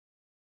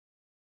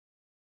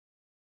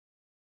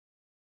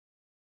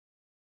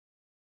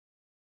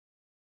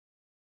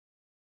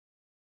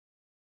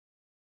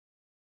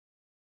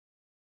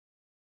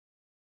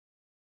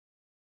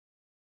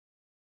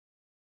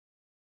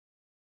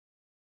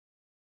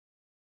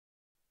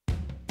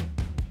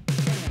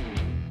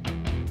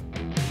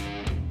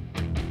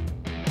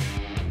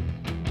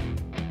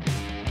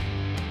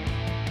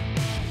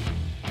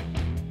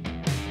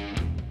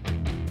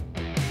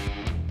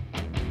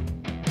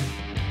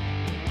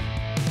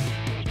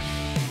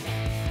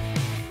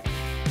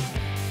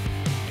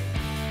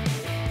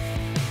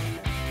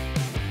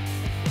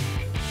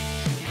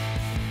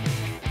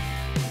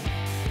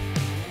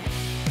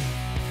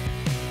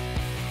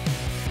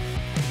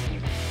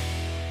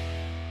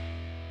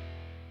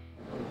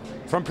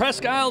From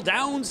Presque Isle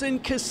Downs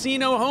and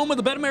Casino, home of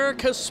the Bet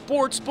America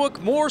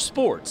Sportsbook, more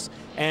sports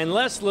and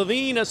Les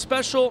Levine, a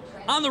special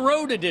on the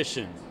road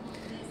edition.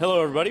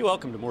 Hello, everybody.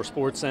 Welcome to More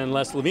Sports and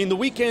Les Levine, the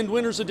weekend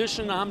winners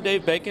edition. I'm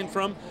Dave Bacon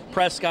from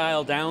Presque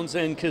Isle Downs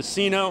and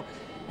Casino,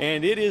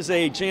 and it is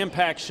a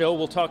jam-packed show.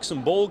 We'll talk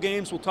some bowl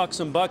games, we'll talk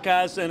some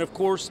Buckeyes, and of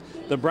course,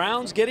 the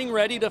Browns getting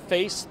ready to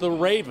face the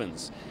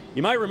Ravens.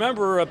 You might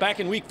remember back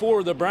in Week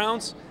 4, the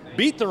Browns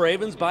beat the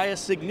Ravens by a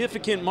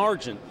significant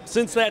margin.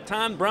 Since that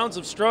time, Browns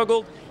have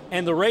struggled,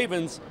 and the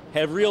Ravens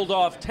have reeled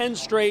off 10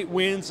 straight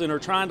wins and are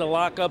trying to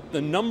lock up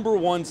the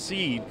 #1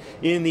 seed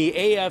in the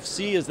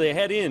AFC as they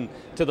head in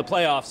to the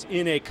playoffs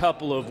in a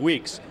couple of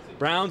weeks.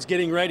 Browns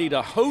getting ready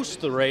to host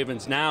the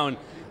Ravens now, and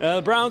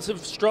the Browns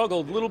have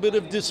struggled. A little bit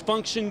of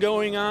dysfunction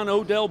going on.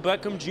 Odell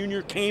Beckham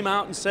Jr. came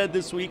out and said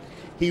this week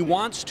he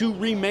wants to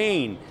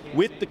remain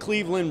with the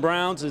Cleveland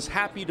Browns, is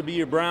happy to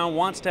be a Brown,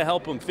 wants to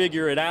help them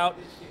figure it out.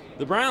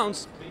 The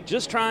Browns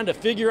just trying to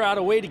figure out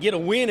a way to get a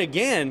win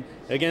again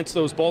against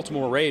those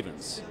Baltimore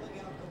Ravens.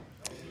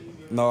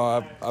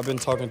 No, I've been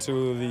talking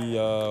to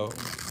the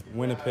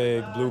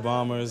Winnipeg Blue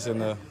Bombers and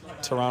the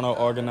Toronto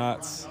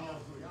Argonauts.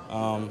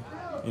 A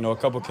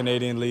couple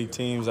Canadian League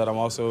teams that I'm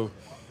also,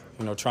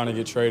 trying to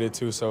get traded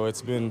to. So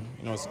it's been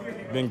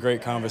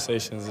great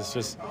conversations.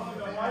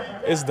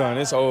 It's done.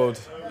 It's old.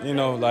 I'm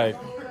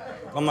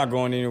not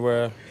going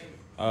anywhere.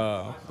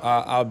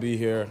 I'll be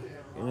here.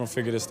 We're gonna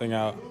figure this thing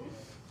out.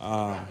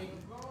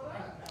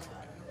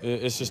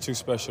 It's just too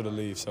special to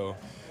leave. So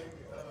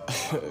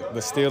the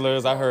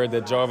Steelers, I heard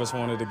that Jarvis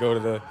wanted to go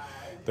to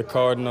the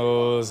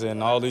Cardinals,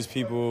 and all these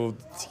people.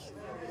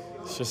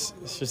 It's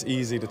just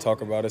easy to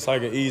talk about. It's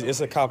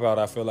a cop-out,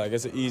 I feel like.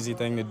 It's an easy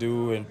thing to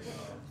do and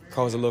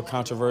cause a little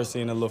controversy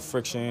and a little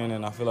friction.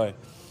 And I feel like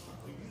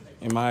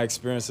in my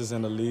experiences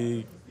in the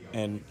league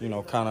and,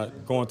 kind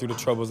of going through the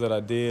troubles that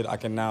I did, I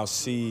can now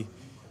see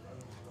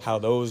how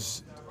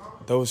those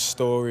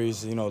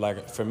stories,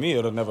 like for me,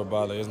 it'll never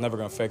bother. It's never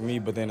going to affect me.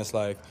 But then it's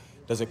like,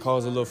 does it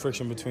cause a little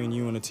friction between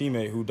you and a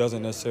teammate who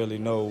doesn't necessarily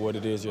know what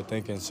it is you're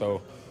thinking?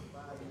 So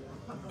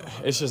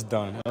it's just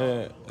done.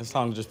 It's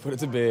time to just put it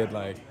to bed.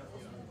 Like,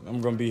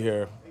 I'm going to be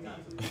here.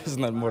 There's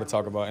nothing more to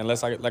talk about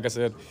unless I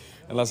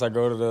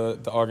go to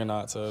the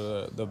Argonauts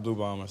or the Blue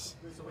Bombers.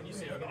 So when you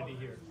say you're going to be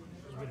here,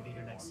 you're going to be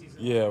here next season?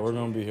 Yeah, we're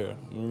going to be here.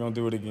 We're going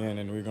to do it again,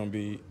 and we're going to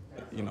be,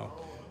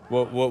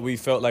 what we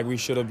felt like we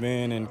should have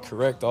been and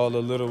correct all the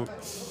little,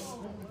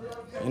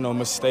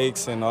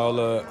 mistakes and all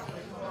the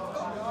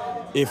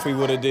if we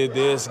would have did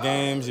this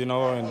games,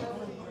 and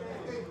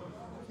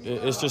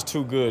it's just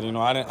too good.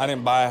 I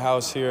didn't buy a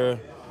house here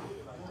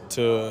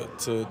to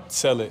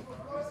sell it,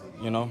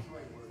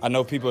 I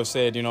know people have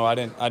said, I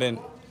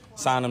didn't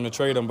sign them to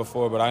trade them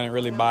before, but I didn't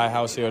really buy a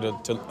house here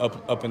to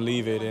up and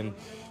leave it and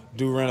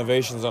do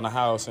renovations on the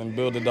house and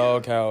build a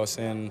doghouse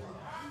and,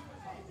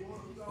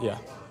 yeah.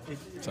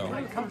 So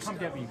come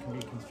get me can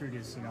be construed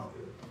as,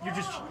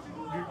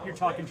 you're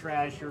talking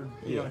trash,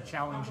 you're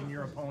challenging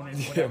your opponent,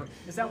 whatever.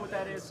 Yeah. Is that what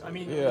that is?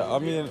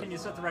 Can you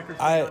set the record?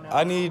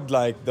 I need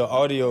like the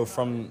audio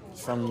from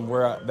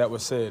where that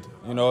was said.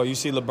 You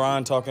see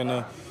LeBron talking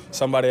to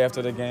somebody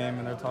after the game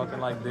and they're talking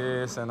like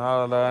this and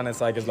all of that, and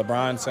it's like, is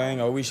LeBron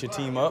saying, "Oh, we should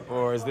team up,"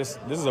 or is this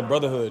is a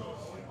brotherhood?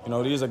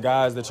 These are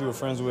guys that you were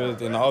friends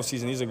with in the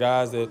offseason. These are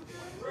guys that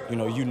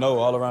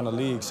all around the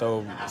league.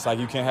 So it's like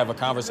you can't have a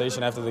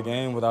conversation after the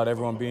game without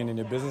everyone being in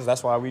your business.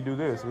 That's why we do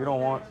this. We don't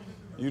want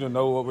you to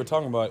know what we're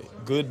talking about,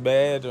 good,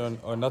 bad,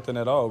 or nothing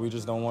at all. We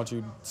just don't want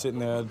you sitting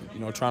there,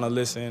 trying to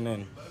listen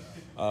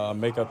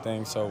and make up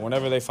things. So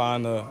whenever they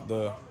find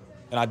and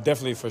I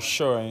definitely for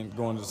sure ain't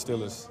going to the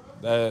Steelers.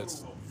 That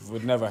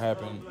would never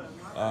happen,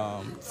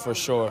 for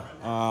sure.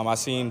 I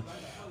seen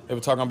they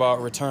were talking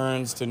about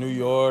returns to New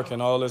York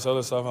and all this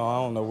other stuff. I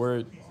don't know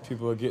where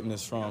people are getting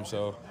this from.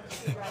 So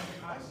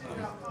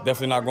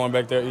definitely not going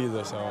back there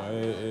either.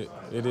 So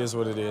it is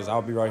what it is.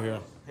 I'll be right here.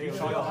 Do you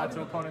talk a lot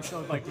to opponents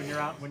though, like when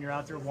you're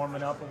out there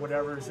warming up or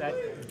whatever? Is that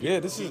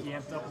this is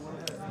amped up a little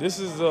bit?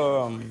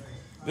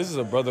 This is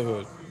a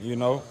brotherhood.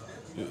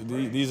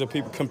 These are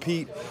people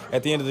compete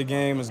at the end of the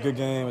game. It's a good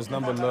game. It's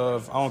number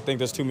love. I don't think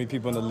there's too many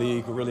people in the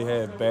league who really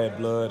have bad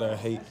blood or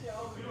hate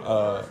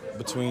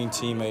between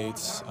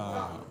teammates.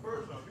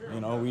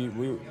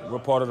 We're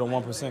part of the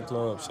 1%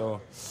 club,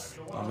 so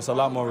it's a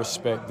lot more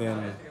respect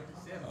than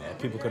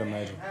people could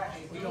imagine.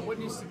 What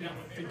needs to be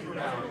figured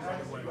out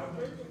right away?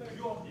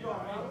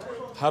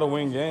 How to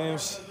win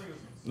games.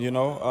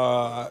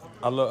 I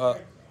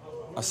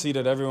see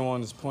that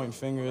everyone is pointing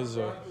fingers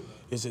or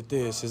is it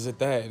this, is it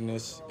that, and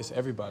it's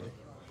everybody.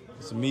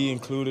 It's me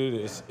included.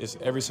 It's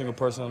every single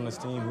person on this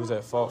team who's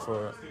at fault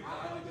for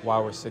why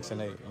we're 6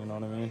 and 8. You know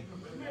what I mean?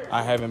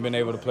 I haven't been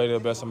able to play to the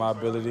best of my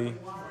ability.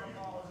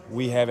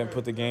 We haven't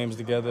put the games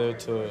together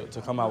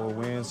to come out with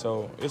wins,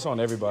 so it's on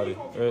everybody.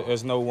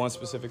 There's no one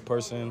specific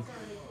person.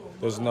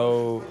 There's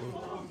no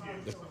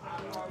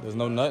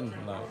nothing.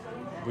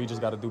 Like, we just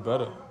got to do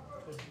better.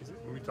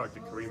 When we talked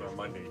to Kareem on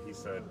Monday, he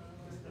said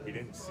he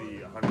didn't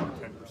see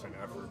 110%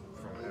 effort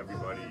from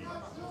everybody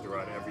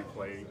throughout every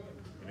play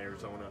in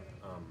Arizona.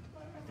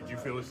 Did you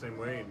feel the same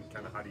way, and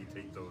kind of how do you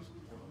take those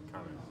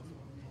comments?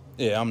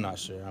 Yeah, I'm not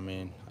sure. I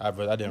mean, I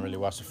didn't really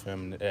watch the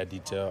film in that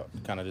detail.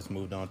 Kind of just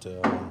moved on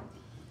to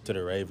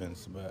the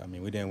Ravens. But, I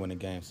mean, we didn't win the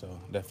game, so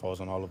that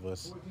falls on all of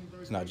us.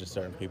 It's not just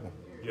certain people.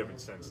 You haven't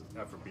sensed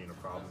effort being a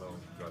problem, though,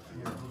 throughout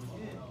the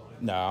year?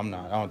 No, I'm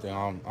not.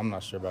 I'm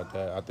not sure about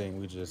that. I think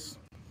we just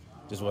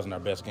wasn't our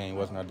best game.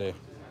 Wasn't our day.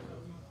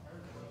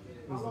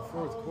 Was the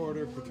fourth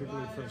quarter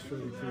particularly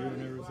frustrating for you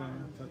in Arizona,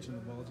 touching the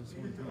ball just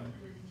one time?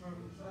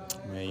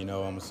 Man, you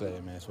know what I'm going to say,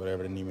 man. It's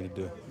whatever they need me to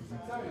do.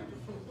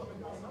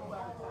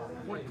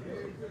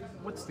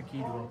 What's the key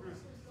to a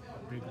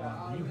big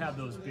run? You have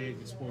those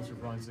big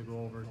explosive runs that go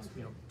over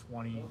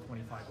 20,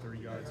 25, 30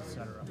 yards,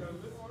 etc.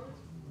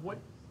 What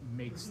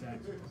makes that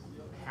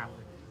happen?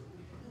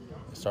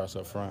 It starts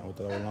up front with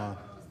the O-line.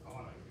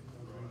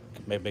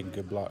 Making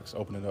good blocks,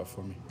 open it up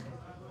for me.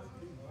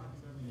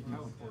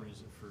 How important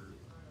is it for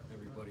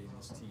everybody in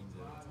this team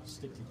to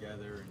stick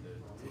together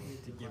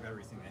and to give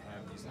everything they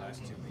have these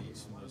last 2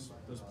 weeks? And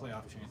those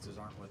playoff chances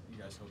aren't what you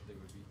guys hoped they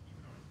would be.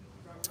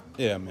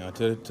 Yeah, man.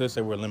 To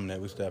say we're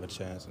eliminated, we still have a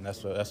chance, and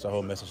that's the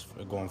whole message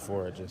going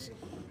forward.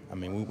 I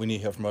mean, we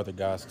need help from other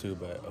guys too,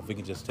 but if we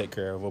can just take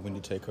care of what we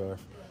need to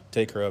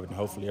take care of, and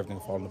hopefully everything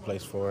will fall into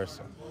place for us.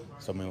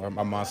 So I mean,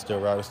 my mind's still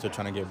right. We're still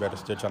trying to get better,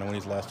 still trying to win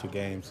these last 2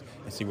 games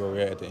and see where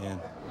we're at the end.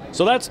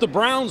 So that's the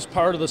Browns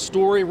part of the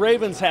story.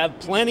 Ravens have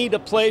plenty to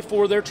play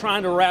for. They're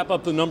trying to wrap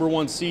up the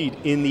 #1 seed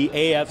in the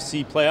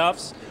AFC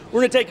playoffs. We're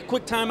going to take a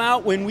quick time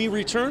out. When we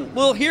return,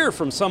 we'll hear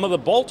from some of the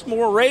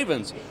Baltimore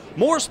Ravens.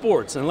 More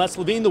sports and Les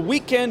Levine, the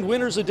weekend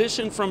winners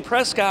edition from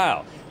Presque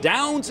Isle,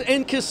 Downs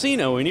and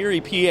Casino in Erie,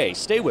 PA.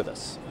 Stay with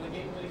us.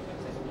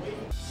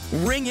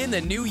 Ring in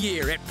the new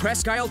year at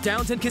Presque Isle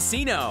Downs and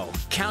Casino.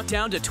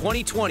 Countdown to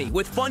 2020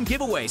 with fun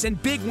giveaways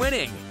and big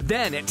winning.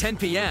 Then at 10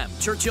 p.m.,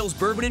 Churchill's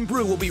Bourbon and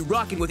Brew will be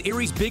rocking with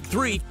Erie's Big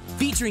Three,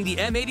 featuring the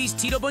M80's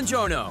Tito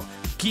Bongiorno,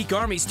 Geek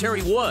Army's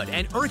Terry Wood,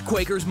 and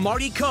Earthquakers'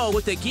 Marty Coe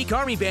with the Geek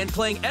Army Band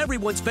playing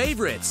everyone's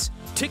favorites.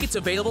 Tickets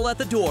available at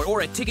the door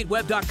or at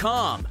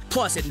ticketweb.com.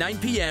 Plus, at 9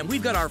 p.m.,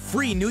 we've got our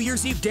free New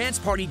Year's Eve dance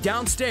party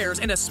downstairs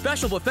and a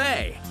special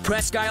buffet.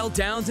 Presque Isle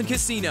Downs and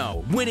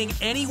Casino, winning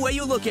any way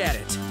you look at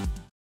it.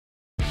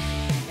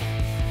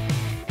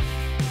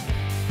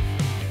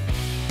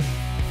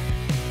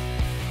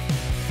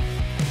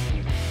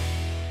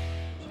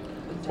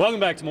 Welcome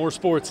back to More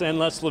Sports and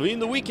Les Levine,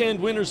 the weekend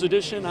winners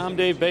edition. I'm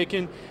Dave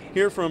Bacon,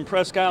 here from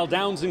Presque Isle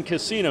Downs and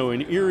Casino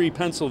in Erie,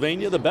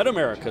 Pennsylvania, the Bet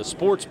America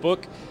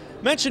Sportsbook.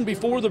 Mentioned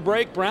before the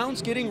break,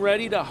 Browns getting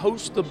ready to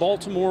host the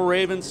Baltimore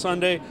Ravens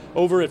Sunday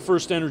over at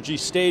First Energy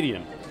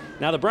Stadium.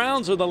 Now, the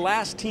Browns are the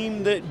last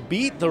team that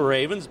beat the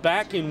Ravens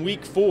back in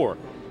Week 4.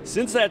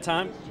 Since that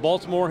time,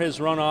 Baltimore has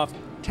run off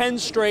 10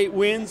 straight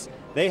wins.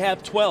 They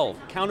have 12,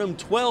 count them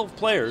 12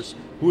 players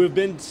who have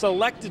been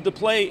selected to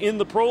play in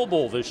the Pro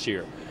Bowl this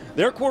year.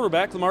 Their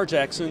quarterback, Lamar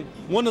Jackson,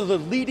 one of the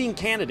leading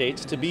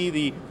candidates to be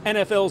the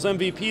NFL's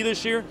MVP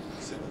this year,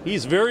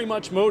 he's very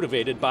much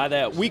motivated by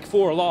that Week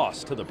 4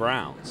 loss to the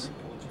Browns.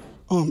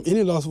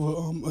 Any loss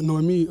will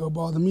annoy me or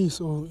bother me,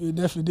 so it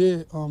definitely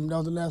did. That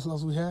was the last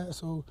loss we had,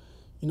 so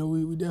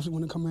we definitely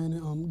want to come in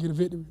and get a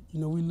victory. We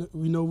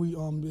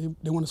know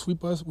they want to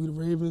sweep us. We the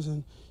Ravens,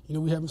 and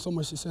we having so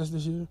much success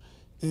this year,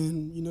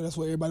 and that's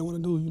what everybody want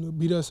to do.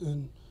 Beat us,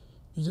 and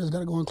you just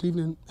got to go in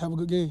Cleveland and have a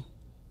good game.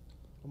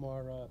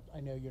 Lamar, I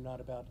know you're not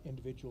about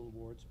individual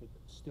awards, but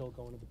still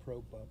going to the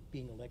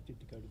being elected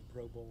to go to the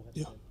Pro Bowl.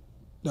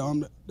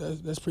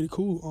 That's pretty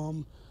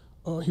cool.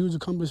 Huge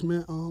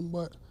accomplishment.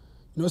 But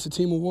it's a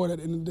team award at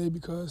the end of the day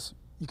because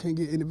you can't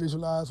get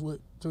individualized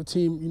with your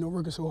team.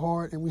 Working so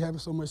hard and we having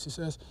so much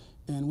success,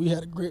 and we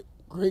had a great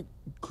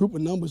group of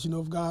numbers.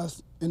 Of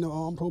guys in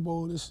the Pro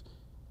Bowl. It's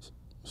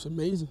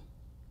amazing.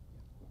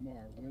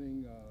 Lamar,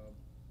 winning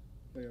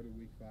Player of the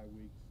Week 5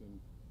 weeks and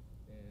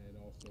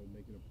also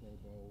making a Pro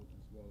Bowl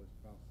as well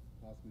as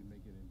possibly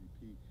making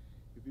MVP.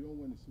 If you don't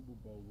win the Super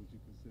Bowl, would you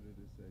consider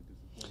this a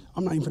disappointment?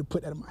 I'm not even going to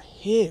put that in my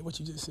head, what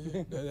you just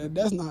said.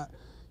 That's not,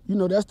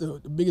 that's the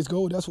biggest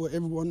goal. That's what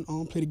everyone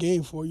play the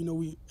game for.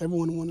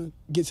 Everyone want to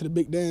get to the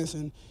big dance,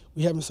 and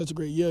we having such a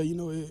great year.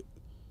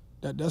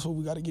 That's what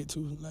we got to get to.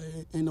 Like,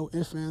 ain't no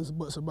ifs, ands, or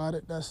buts about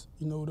it. That's,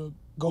 the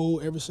goal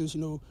ever since,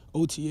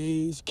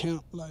 OTAs,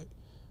 camp. Like,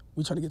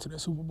 we try to get to that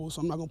Super Bowl,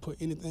 so I'm not going to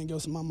put anything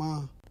else in my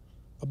mind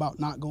about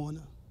not going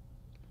there.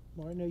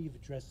 Well, I know you've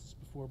addressed this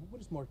before, but what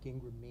does Mark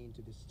Ingram mean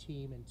to this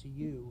team and to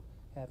you,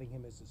 having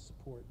him as a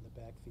support in the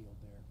backfield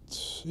there?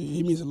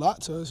 He means a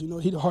lot to us.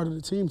 He's the heart of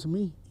the team to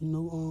me.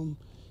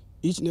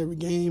 Each and every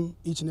game,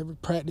 each and every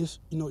practice,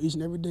 each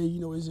and every day,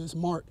 it's just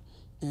Mark.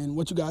 And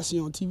what you guys see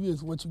on TV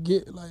is what you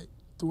get, like,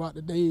 throughout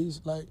the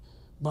days, like,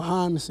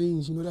 behind the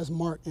scenes, that's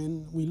Mark,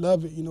 and we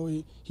love it.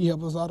 He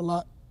helps us out a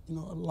lot, a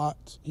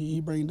lot. He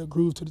brings the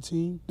groove to the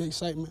team, the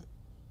excitement.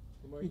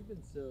 Lamar, you've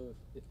been so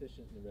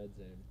efficient in the red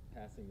zone,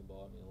 passing the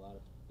ball. A lot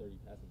of 30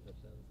 passing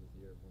touchdowns this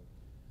year.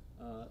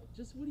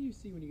 Just what do you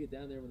see when you get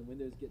down there when the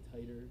windows get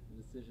tighter,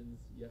 the decisions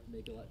you have to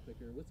make a lot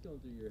quicker? What's going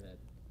through your head?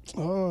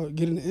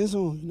 Get in the end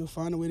zone. You know,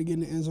 find a way to get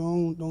in the end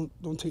zone.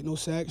 Don't take no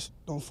sacks.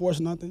 Don't force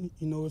nothing.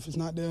 You know, if it's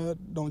not there,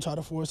 don't try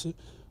to force it.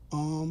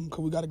 'Cause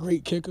we got a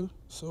great kicker.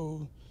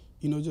 So,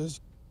 you know,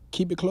 just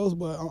keep it close.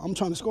 But I'm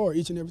trying to score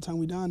each and every time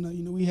we down there.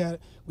 You know, we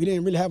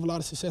didn't really have a lot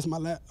of success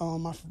my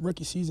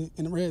rookie season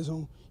in the red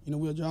zone. You know,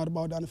 we'll drive the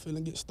ball down the field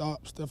and get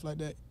stops, stuff like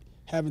that.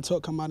 Having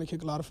Tuck come out and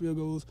kick a lot of field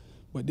goals.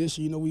 But this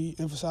year, you know, we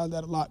emphasize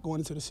that a lot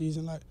going into the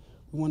season. Like,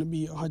 we want to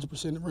be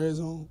 100% in the red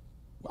zone.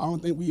 I don't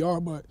think we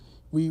are, but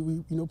we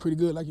you know, pretty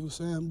good, like you were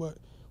saying. But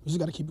we just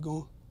got to keep it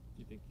going. Do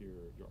you think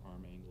your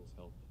arm angles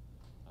help,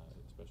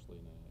 especially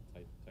in a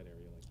tight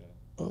area like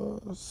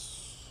that?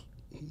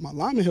 My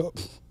linemen help.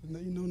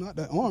 You know, not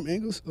the arm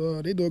angles.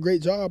 They do a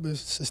great job of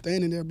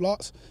sustaining their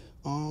blocks.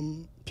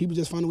 People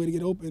just find a way to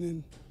get open,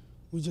 and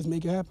we just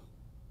make it happen.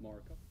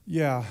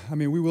 Yeah, I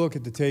mean, we will look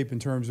at the tape in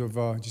terms of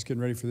just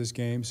getting ready for this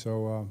game,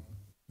 so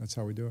that's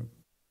how we do it.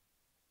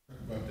 Talk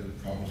about the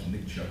problems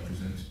Nick Chubb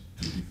presents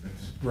to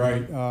defense.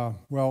 Right.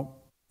 Well,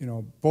 you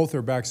know, both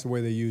their backs, the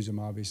way they use them,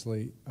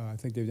 obviously. I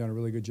think they've done a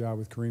really good job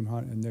with Kareem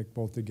Hunt and Nick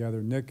both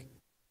together. Nick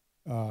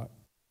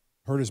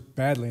hurt us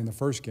badly in the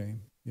first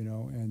game, you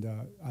know, and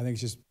I think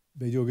it's just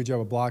they do a good job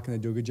of blocking, they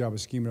do a good job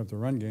of scheming up the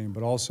run game,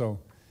 but also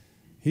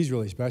he's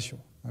really special.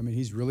 I mean,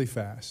 he's really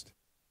fast.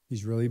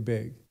 He's really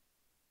big.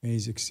 And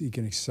he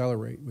can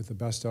accelerate with the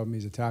best of them.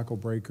 He's a tackle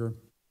breaker.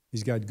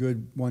 He's got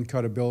good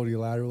one-cut ability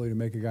laterally to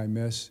make a guy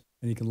miss,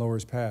 and he can lower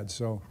his pads.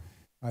 So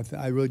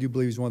I really do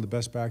believe he's one of the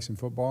best backs in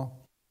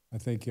football. I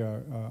think you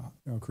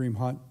know, Kareem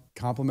Hunt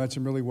complements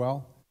him really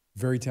well.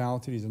 Very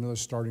talented. He's another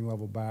starting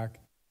level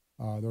back.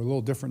 They're a little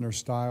different in their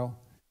style,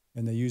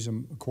 and they use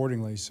him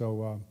accordingly.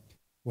 So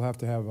we'll have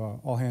to have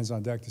all hands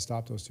on deck to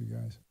stop those two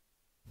guys.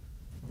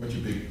 What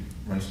your big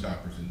run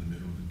stoppers in the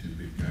middle, the two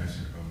big guys?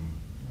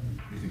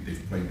 Do you think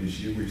they've played this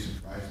year? Were you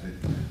surprised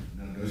that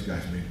none of those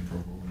guys made the Pro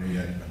Bowl? They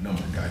had a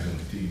number of guys on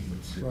the team,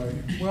 but still.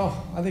 Right.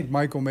 Well, I think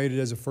Michael made it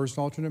as a first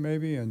alternate,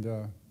 maybe, and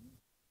I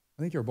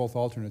think they were both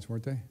alternates,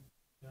 weren't they?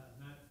 Not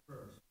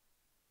first.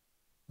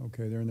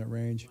 Okay, they're in that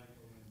range.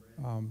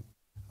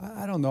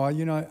 I don't know.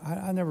 You know,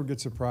 I never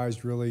get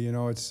surprised, really. You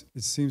know, it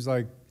seems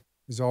like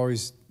there's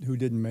always who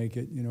didn't make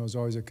it. You know, is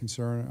always a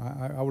concern.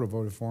 I would have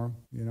voted for him.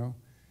 You know,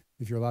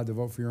 if you're allowed to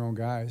vote for your own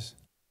guys.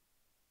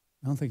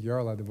 I don't think you are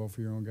allowed to vote for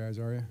your own guys,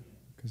 are you?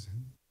 Because,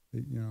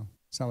 you know,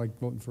 it's not like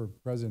voting for a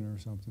president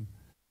or something.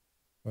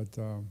 But,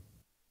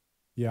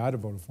 yeah, I'd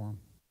have voted for him.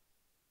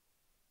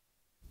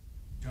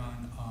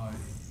 John,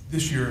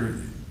 this year,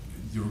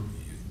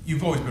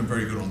 you've always been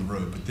very good on the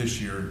road, but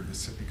this year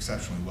is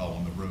exceptionally well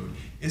on the road.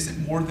 Is it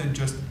more than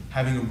just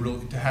having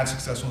to have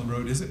success on the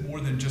road? Is it more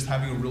than just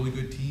having a really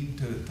good team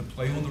to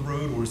play on the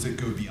road, or does it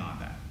go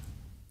beyond that?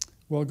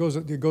 Well,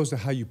 it goes to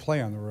how you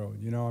play on the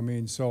road, you know. I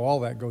mean, so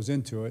all that goes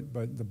into it,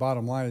 but the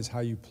bottom line is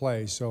how you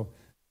play. So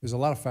there's a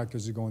lot of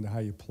factors that go into how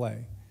you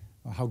play.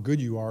 How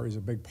good you are is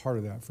a big part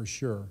of that, for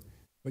sure.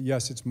 But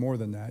yes, it's more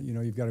than that. You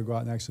know, you've got to go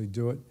out and actually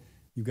do it.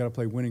 You've got to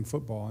play winning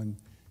football. And,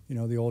 you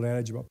know, the old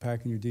adage about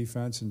packing your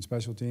defense and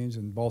special teams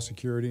and ball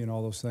security and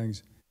all those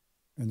things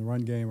in the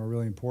run game are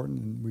really important.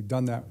 And we've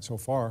done that so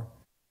far,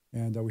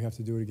 and we have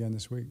to do it again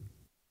this week.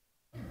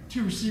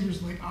 Two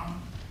receivers like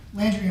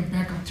Landry and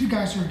Beckham, two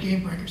guys who are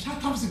game breakers. How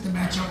tough is it to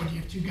match up when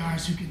you have two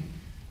guys who can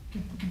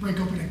break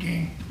open a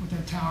game with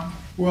their talent?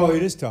 Well,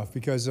 it is tough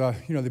because, you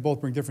know, they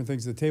both bring different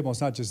things to the table.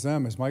 It's not just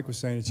them. As Mike was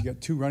saying, it's you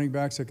got two running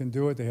backs that can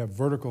do it. They have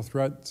vertical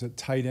threats at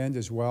tight end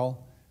as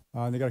well.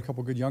 And they got a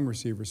couple good young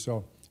receivers.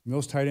 So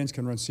those tight ends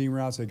can run seam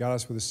routes. They got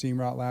us with a seam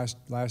route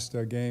last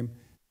game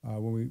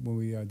when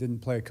we didn't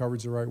play a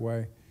coverage the right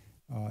way.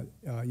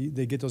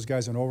 They get those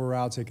guys on over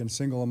routes. They can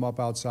single them up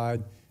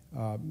outside.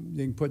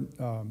 They can put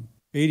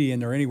 80 in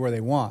there anywhere they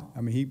want.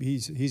 I mean,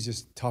 he's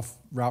just tough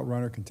route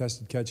runner,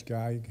 contested catch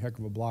guy, heck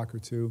of a blocker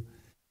too.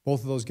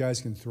 Both of those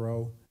guys can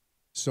throw.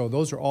 So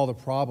those are all the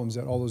problems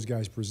that all those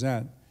guys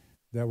present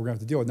that we're going to have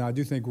to deal with. Now, I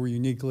do think we're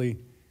uniquely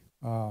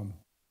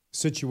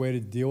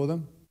situated to deal with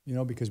them, you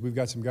know, because we've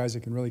got some guys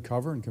that can really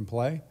cover and can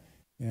play.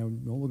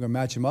 And we're going to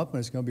match them up, and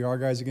it's going to be our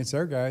guys against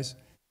their guys,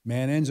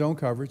 man and zone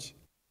coverage,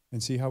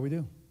 and see how we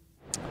do.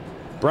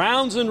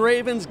 Browns and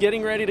Ravens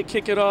getting ready to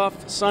kick it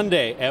off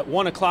Sunday at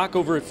 1 o'clock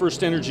over at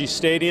First Energy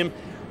Stadium.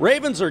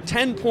 Ravens are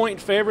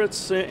 10-point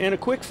favorites, and a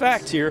quick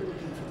fact here,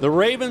 the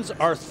Ravens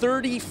are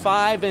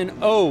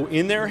 35-0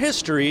 in their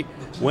history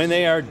when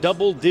they are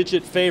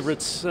double-digit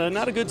favorites.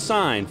 Not a good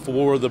sign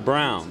for the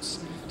Browns.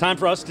 Time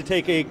for us to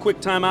take a quick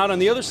timeout. On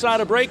the other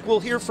side of break,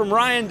 we'll hear from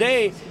Ryan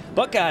Day.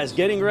 Buckeyes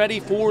getting ready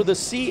for the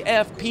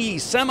CFP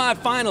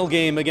semifinal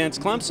game against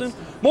Clemson.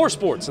 More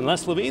sports and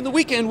Les Levine. The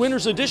Weekend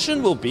Winners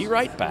Edition will be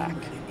right back.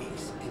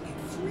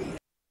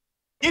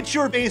 Get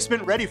your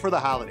basement ready for the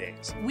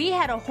holidays. We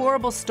had a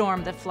horrible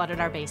storm that flooded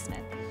our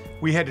basement.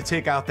 We had to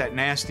take out that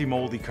nasty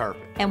moldy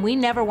carpet. And we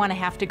never want to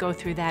have to go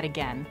through that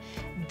again.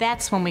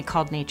 That's when we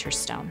called Nature's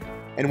Stone.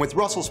 And with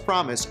Russell's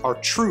Promise, our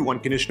true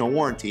unconditional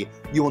warranty,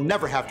 you will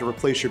never have to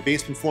replace your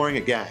basement flooring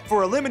again.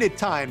 For a limited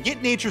time,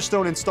 get Nature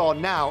Stone installed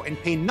now and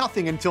pay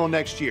nothing until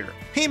next year.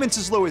 Payments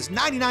as low as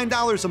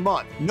 $99 a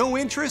month. No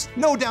interest,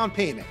 no down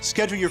payment.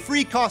 Schedule your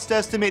free cost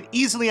estimate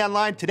easily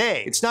online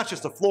today. It's not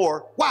just a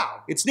floor.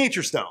 Wow, it's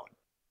Nature Stone.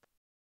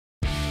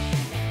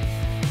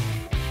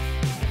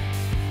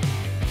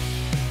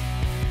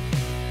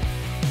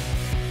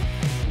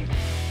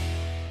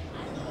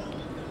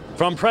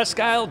 From Presque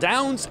Isle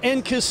Downs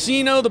and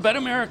Casino, the Bet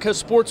America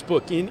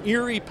Sportsbook in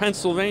Erie,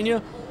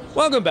 Pennsylvania.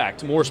 Welcome back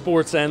to More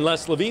Sports and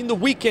Les Levine, the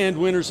Weekend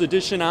Winners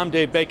Edition. I'm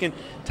Dave Bacon.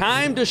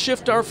 Time to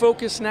shift our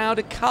focus now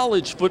to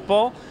college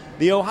football.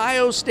 The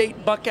Ohio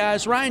State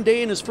Buckeyes, Ryan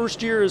Day in his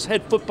first year as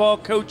head football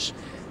coach,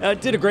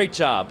 did a great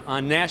job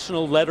on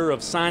National Letter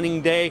of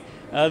Signing Day.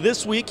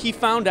 This week he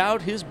found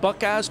out his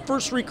Buckeyes'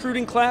 first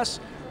recruiting class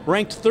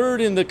ranked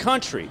 3rd in the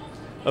country.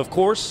 Of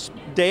course,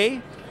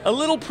 Day a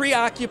little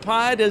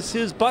preoccupied as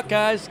his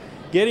Buckeyes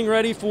getting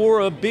ready for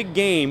a big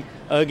game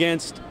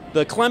against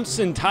the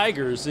Clemson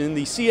Tigers in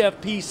the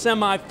CFP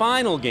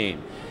semifinal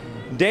game.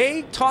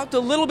 Day talked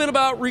a little bit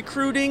about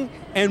recruiting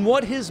and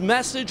what his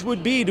message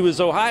would be to his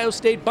Ohio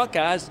State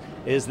Buckeyes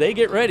as they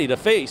get ready to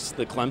face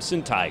the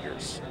Clemson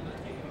Tigers.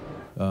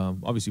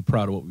 Obviously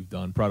proud of what we've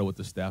done, proud of what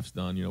the staff's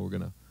done. You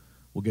know,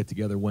 we'll get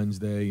together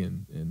Wednesday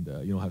and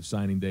you know, have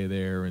signing day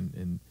there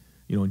and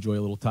you know, enjoy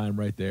a little time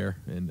right there,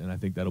 and I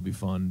think that'll be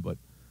fun.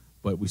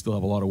 But we still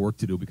have a lot of work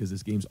to do because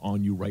this game's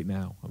on you right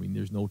now. I mean,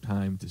 there's no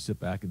time to sit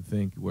back and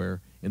think, where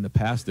in the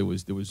past there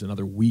was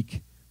another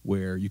week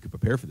where you could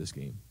prepare for this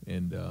game.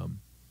 And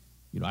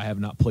you know, I have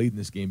not played in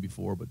this game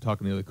before, but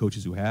talking to the other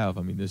coaches who have,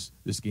 I mean,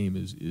 this game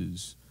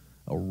is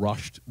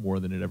rushed more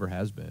than it ever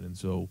has been. And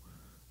so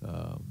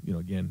you know,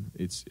 again,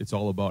 it's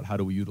all about how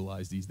do we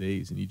utilize these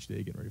days and each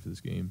day getting ready for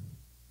this game.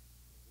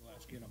 We'll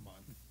ask you in a month.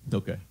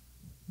 Okay.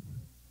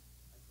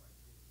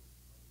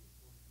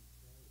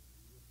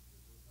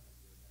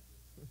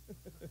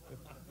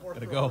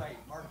 Gotta go.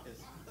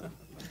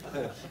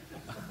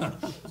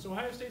 So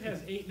Ohio State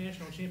has 8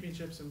 national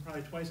championships and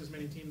probably twice as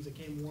many teams that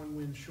came 1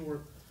 win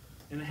short,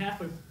 and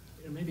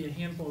maybe a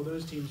handful of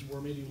those teams were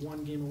maybe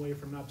 1 game away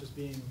from not just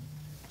being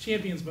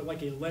champions, but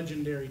like a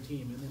legendary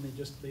team. And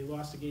then they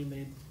lost a game.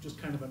 They just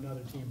kind of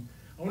another team.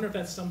 I wonder if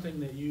that's something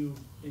that you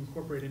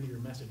incorporate into your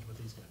message with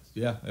these guys.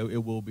 Yeah,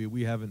 it will be.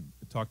 We haven't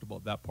talked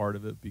about that part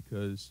of it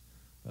because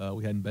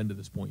we hadn't been to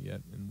this point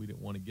yet, and we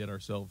didn't want to get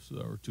ourselves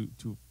or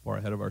too far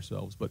ahead of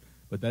ourselves. But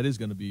that is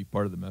going to be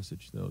part of the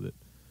message, though,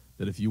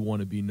 that if you want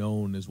to be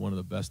known as one of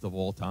the best of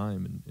all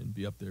time and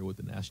be up there with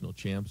the national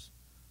champs,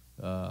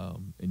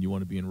 and you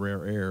want to be in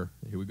rare air,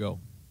 here we go.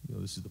 You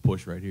know, this is the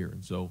push right here.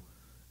 And so,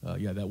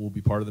 yeah, that will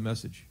be part of the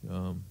message.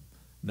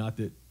 Not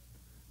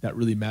that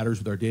really matters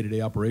with our day-to-day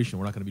operation.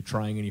 We're not going to be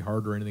trying any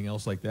harder or anything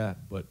else like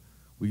that, but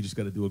we just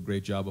got to do a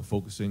great job of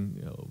focusing,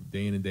 you know,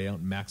 day in and day out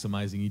and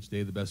maximizing each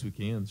day the best we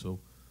can. So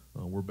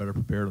we're better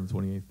prepared on the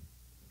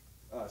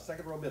 28th.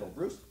 Second row middle,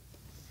 Bruce.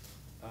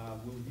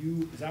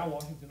 Is Al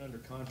Washington under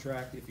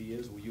contract? If he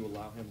is, will you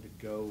allow him to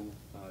go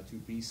to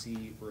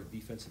BC for a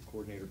defensive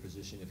coordinator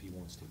position if he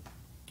wants to?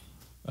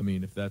 I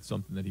mean, if that's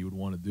something that he would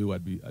want to do,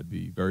 I'd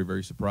be very,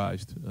 very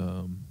surprised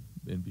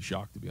and be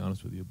shocked, to be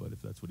honest with you. But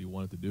if that's what he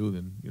wanted to do,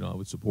 then you know I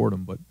would support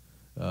him. But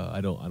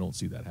I don't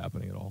see that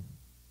happening at all.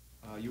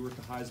 You were at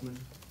the Heisman,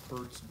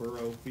 Hurts,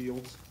 Burrow,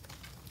 Fields,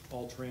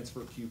 all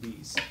transfer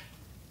QBs.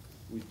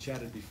 We've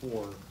chatted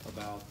before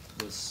about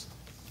this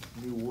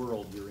new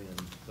world you're in,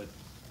 but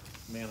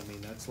man, I mean,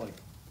 that's like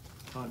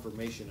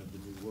confirmation of the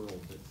new world.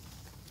 But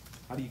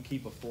how do you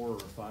keep a 4 or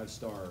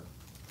 5-star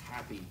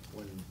happy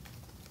when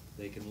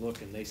they can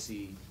look and they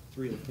see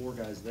 3 of the 4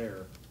 guys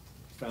there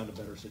found a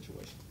better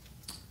situation?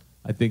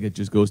 I think it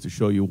just goes to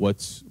show you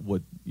what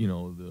you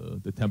know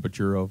the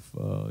temperature of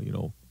you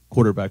know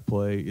quarterback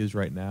play is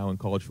right now in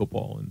college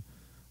football. And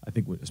I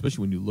think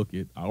especially when you look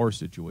at our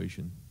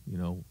situation, you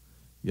know,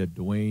 you had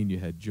Dwayne, you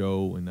had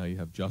Joe, and now you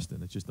have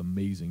Justin. It's just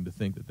amazing to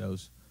think that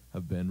those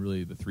have been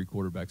really the 3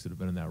 quarterbacks that have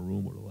been in that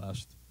room over the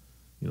last,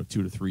 you know,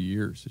 2 to 3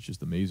 years. It's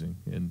just amazing.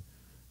 And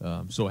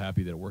I'm so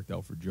happy that it worked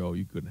out for Joe.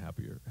 You couldn't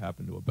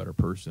happen to a better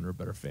person or a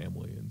better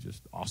family, and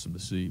just awesome to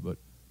see. But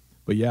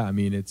yeah, I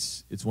mean,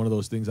 it's one of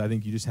those things I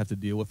think you just have to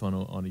deal with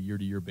on a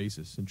year-to-year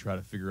basis and try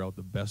to figure out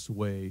the best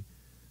way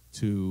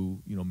to,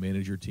 you know,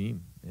 manage your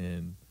team.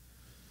 And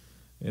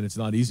it's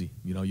not easy.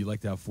 You know, you like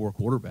to have 4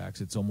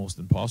 quarterbacks. It's almost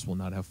impossible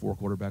not to have 4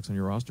 quarterbacks on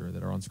your roster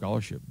that are on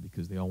scholarship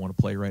because they all want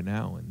to play right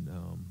now. And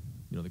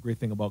you know, the great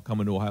thing about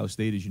coming to Ohio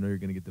State is you know you're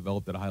going to get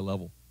developed at a high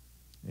level.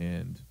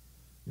 And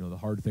you know, the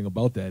hard thing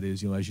about that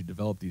is, you know, as you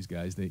develop these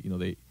guys,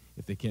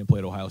 if they can't play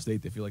at Ohio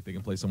State, they feel like they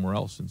can play somewhere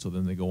else, and so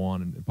then they go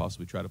on and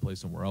possibly try to play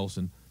somewhere else.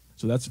 And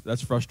so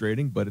that's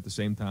frustrating. But at the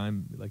same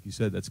time, like you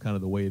said, that's kind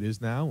of the way it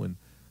is now, and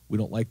we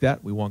don't like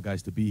that. We want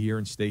guys to be here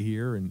and stay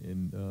here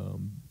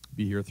and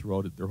be here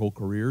throughout their whole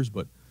careers.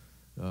 But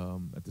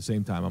at the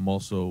same time, I'm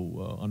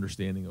also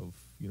understanding of,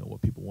 you know,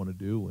 what people want to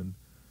do, and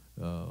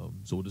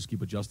so we'll just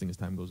keep adjusting as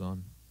time goes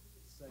on.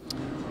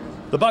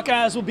 The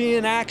Buckeyes will be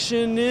in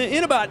action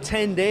in about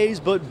 10 days,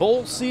 but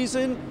bowl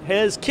season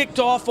has kicked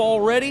off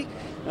already.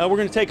 We're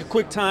going to take a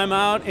quick time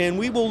out, and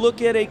we will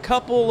look at a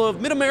couple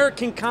of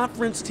Mid-American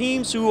Conference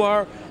teams who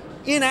are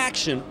in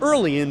action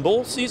early in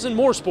bowl season.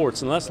 More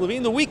sports and Les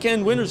Levine, the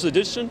Weekend Winners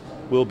Edition.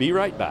 We'll be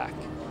right back.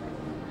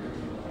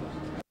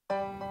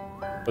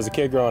 As a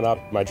kid growing up,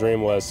 my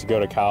dream was to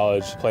go to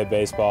college, play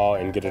baseball,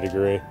 and get a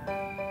degree.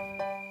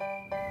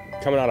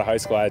 Coming out of high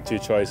school, I had two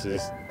choices.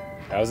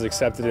 I was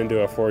accepted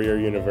into a four-year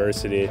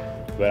university,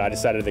 but I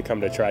decided to come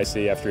to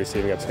Tri-C after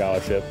receiving a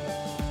scholarship.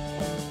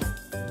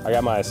 I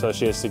got my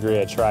associate's degree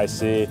at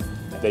Tri-C.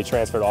 They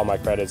transferred all my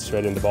credits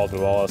straight into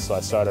Baldwin-Wallace, so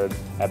I started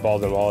at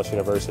Baldwin-Wallace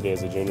University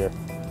as a junior.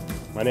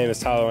 My name is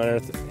Tyler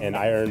Leonard, and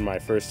I earned my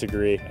first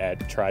degree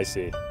at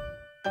Tri-C.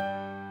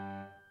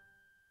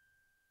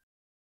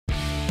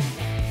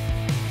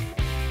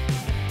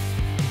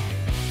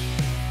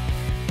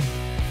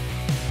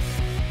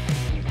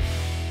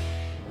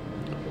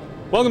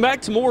 Welcome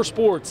back to More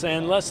Sports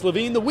and Les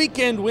Levine, the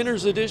Weekend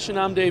Winners Edition.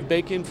 I'm Dave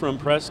Bacon from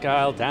Presque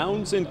Isle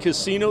Downs and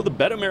Casino, the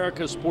Bet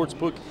America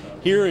Sportsbook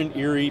here in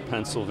Erie,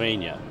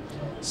 Pennsylvania.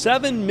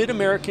 7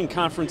 Mid-American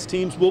Conference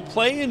teams will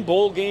play in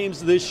bowl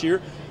games this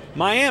year.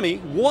 Miami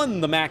won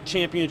the MAC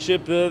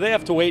championship. They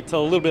have to wait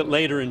till a little bit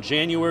later in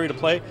January to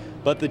play,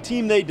 but the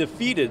team they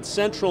defeated,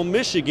 Central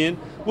Michigan,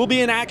 will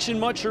be in action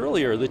much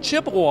earlier. The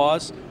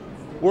Chippewas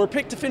were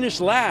picked to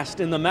finish last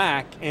in the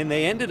MAC, and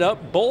they ended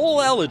up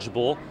bowl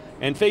eligible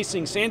and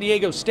facing San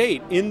Diego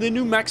State in the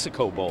New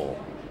Mexico Bowl.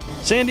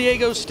 San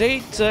Diego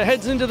State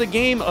heads into the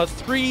game a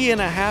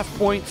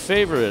 3.5-point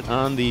favorite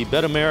on the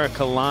Bet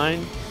America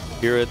line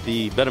here at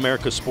the Bet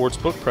America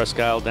Sportsbook, Presque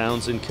Isle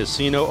Downs and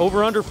Casino.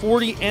 Over under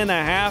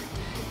 40.5,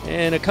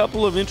 and a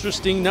couple of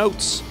interesting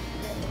notes.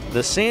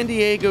 The San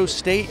Diego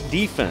State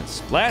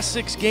defense. Last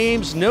 6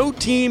 games, no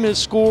team has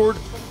scored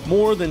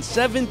more than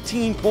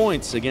 17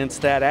 points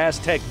against that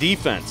Aztec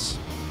defense.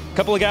 A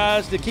couple of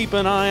guys to keep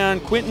an eye on.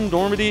 Quentin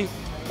Dormady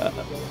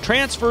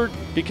transferred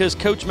because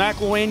Coach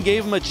McElwain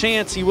gave him a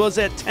chance. He was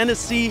at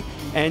Tennessee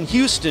and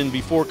Houston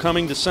before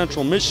coming to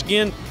Central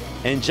Michigan.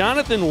 And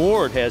Jonathan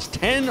Ward has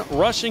 10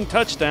 rushing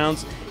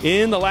touchdowns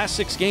in the last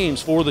 6 games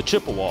for the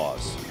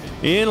Chippewas.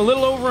 In a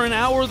little over an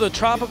hour, the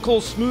Tropical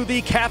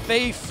Smoothie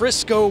Cafe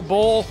Frisco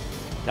Bowl.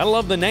 Gotta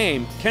love the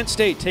name. Kent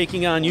State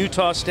taking on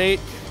Utah State.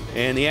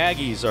 And the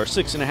Aggies are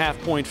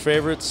 6.5-point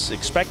favorites,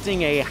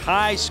 expecting a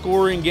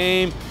high-scoring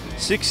game,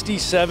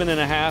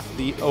 67.5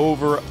 the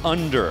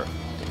over-under.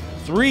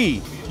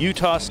 3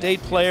 Utah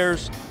State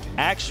players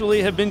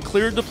actually have been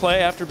cleared to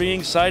play after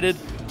being cited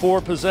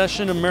for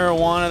possession of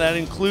marijuana. That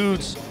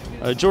includes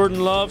Jordan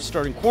Love,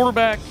 starting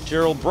quarterback,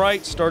 Gerald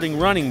Bright, starting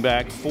running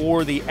back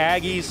for the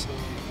Aggies.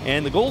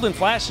 And the Golden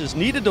Flashes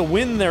needed to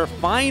win their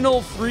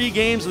final 3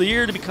 games of the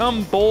year to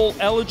become bowl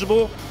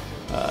eligible.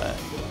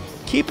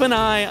 Keep an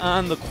eye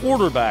on the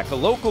quarterback, a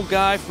local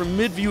guy from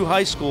Midview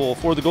High School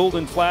for the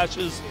Golden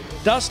Flashes,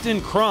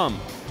 Dustin Crum.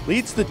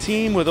 Leads the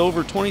team with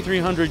over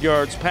 2,300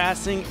 yards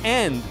passing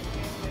and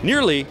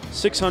nearly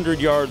 600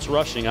 yards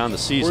rushing on the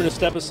season. We're going to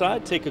step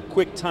aside, take a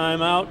quick time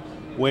out.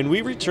 When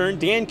we return,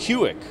 Dan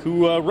Kuick,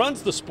 who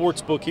runs the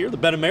sports book here, the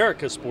Bet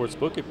America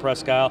Sportsbook at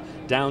Presque Isle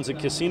Downs and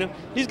Casino,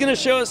 he's going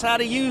to show us how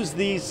to use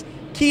these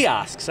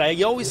kiosks.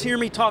 You always hear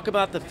me talk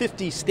about the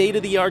 50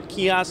 state-of-the-art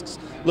kiosks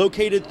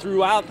located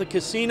throughout the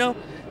casino.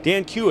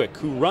 Dan Kuick,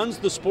 who runs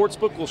the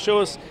sportsbook, will show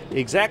us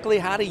exactly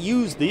how to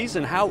use these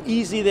and how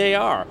easy they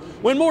are.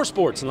 When More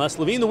Sports and Les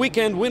Levine, the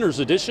Weekend Winners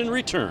Edition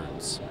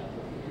returns.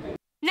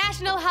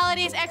 National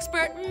Holidays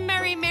expert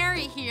Mary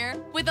here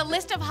with a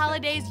list of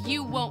holidays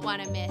you won't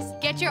want to miss.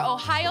 Get your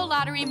Ohio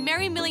Lottery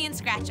Merry Million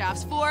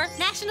scratch-offs for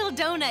National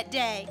Donut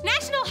Day,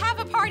 National Have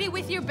a Party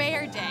with Your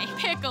Bear Day,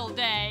 Pickle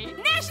Day,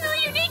 National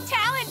Unique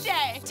Talent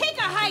Day, Take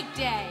a Hike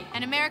Day,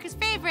 and America's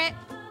favorite,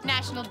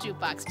 National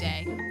Jukebox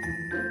Day.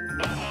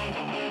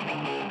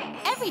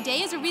 Every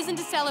day is a reason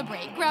to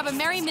celebrate. Grab a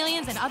Merry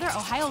Millions and other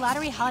Ohio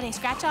Lottery holiday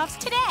scratch-offs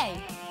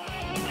today.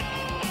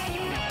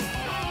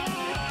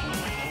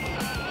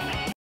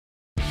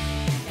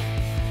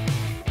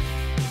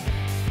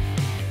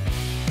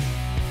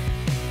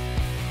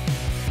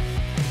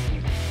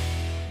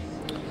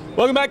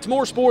 Welcome back to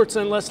More Sports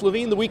and Les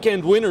Levine, the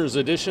Weekend Winners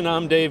Edition.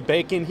 I'm Dave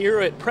Bacon here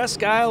at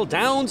Presque Isle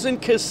Downs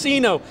and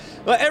Casino.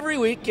 Every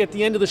week at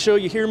the end of the show,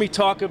 you hear me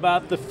talk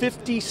about the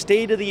 50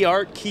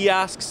 state-of-the-art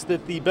kiosks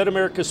that the Bet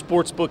America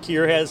Sportsbook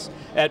here has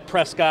at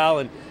Presque Isle.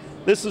 And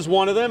this is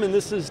one of them, and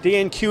this is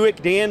Dan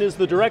Kuick. Dan is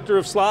the director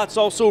of slots,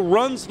 also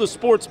runs the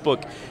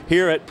sportsbook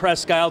here at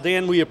Presque Isle.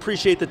 Dan, we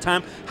appreciate the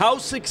time. How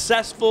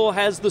successful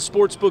has the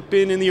sportsbook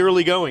been in the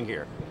early going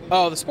here?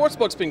 Oh, the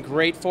sportsbook's been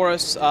great for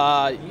us.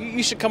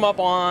 You should come up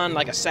on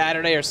like a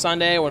Saturday or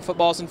Sunday when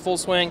football's in full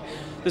swing.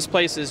 This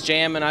place is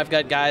jamming. I've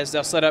got guys,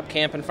 they'll set up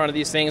camp in front of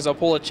these things. They'll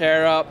pull a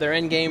chair up. They're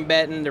in-game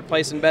betting. They're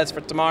placing bets for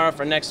tomorrow,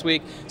 for next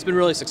week. It's been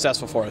really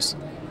successful for us.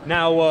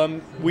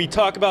 Now, we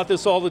talk about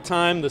this all the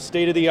time, the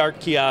state-of-the-art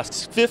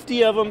kiosks,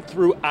 50 of them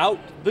throughout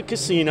the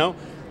casino.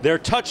 They're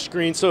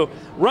touchscreen. So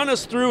run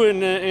us through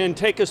and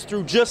take us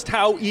through just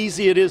how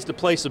easy it is to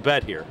place a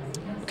bet here.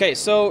 Okay,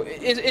 so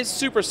it's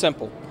super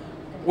simple.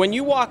 When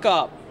you walk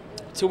up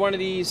to one of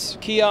these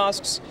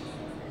kiosks,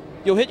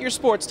 you'll hit your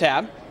sports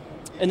tab,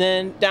 and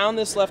then down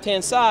this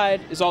left-hand side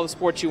is all the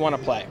sports you want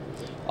to play.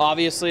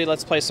 Obviously,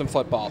 let's play some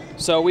football.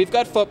 So we've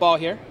got football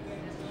here,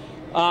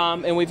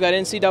 and we've got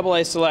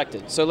NCAA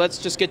selected. So let's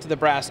just get to the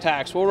brass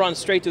tacks. We'll run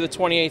straight to the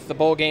 28th, the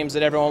bowl games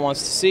that everyone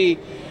wants to see.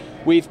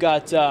 We've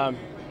got, let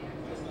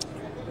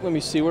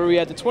me see, where are we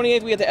at? The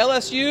 28th, we got the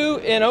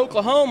LSU in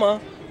Oklahoma,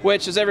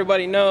 which, as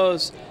everybody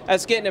knows,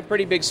 that's getting a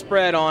pretty big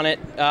spread on it.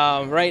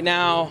 Right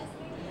now,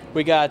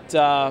 we got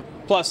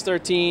plus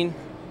 13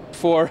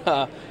 for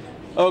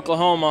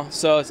Oklahoma,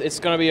 so it's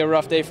going to be a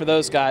rough day for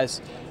those guys.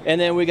 And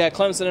then we got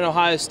Clemson and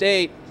Ohio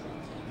State.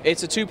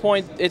 It's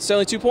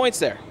only 2 points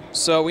there,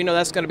 so we know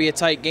that's going to be a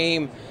tight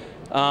game.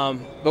 But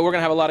we're going to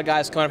have a lot of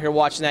guys coming up here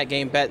watching that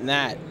game, betting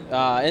that.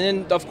 And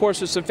then, of course,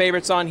 there's some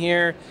favorites on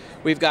here.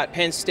 We've got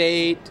Penn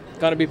State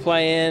going to be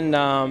playing.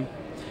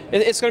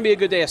 It's going to be a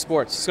good day of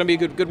sports. It's going to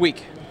be a good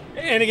week.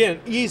 And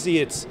again, easy.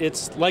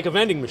 It's like a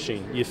vending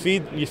machine. You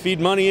feed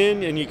money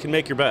in, and you can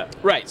make your bet.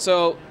 Right.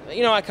 So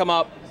I come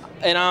up,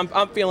 and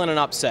I'm feeling an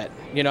upset.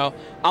 I'm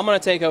going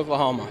to take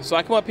Oklahoma. So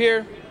I come up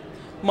here,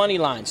 money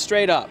line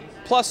straight up,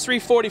 plus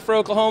 340 for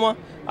Oklahoma.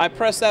 I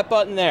press that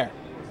button there.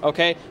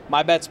 Okay,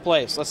 my bet's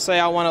placed. Let's say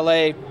I want to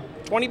lay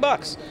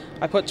 $20.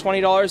 I put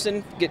 $20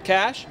 in, get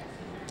cash.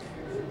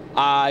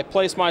 I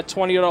place my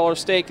 $20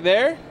 stake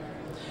there.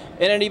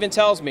 And it even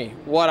tells me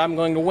what I'm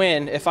going to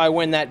win if I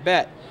win that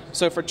bet.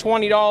 So for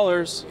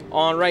 $20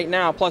 on right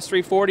now, plus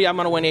 340, I'm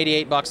going to win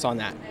 $88 on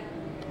that.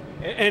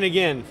 And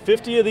again,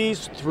 50 of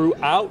these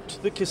throughout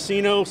the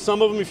casino.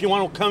 Some of them, if you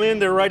want to come in,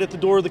 they're right at the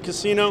door of the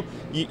casino.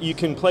 You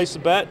can place a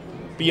bet,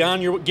 get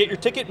your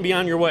ticket and be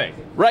on your way.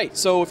 Right.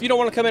 So if you don't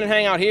want to come in and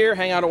hang out here,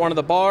 hang out at one of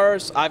the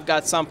bars, I've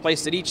got some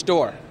placed at each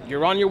door.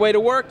 You're on your way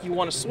to work, you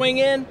want to swing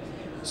in,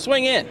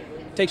 swing in.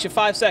 Takes you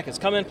 5 seconds.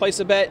 Come in, place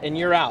a bet, and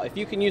you're out. If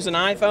you can use an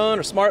iPhone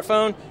or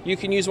smartphone, you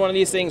can use one of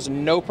these things,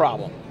 no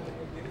problem.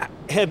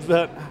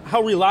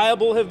 How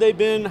reliable have they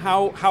been?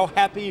 How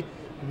happy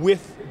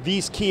with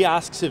these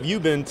kiosks have you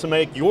been to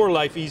make your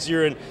life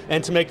easier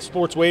and to make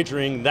sports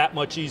wagering that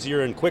much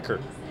easier and quicker?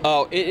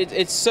 Oh,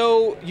 it's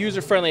so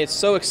user-friendly. It's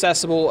so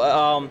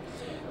accessible.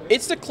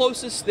 It's the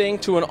closest thing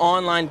to an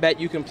online bet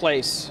you can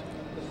place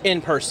in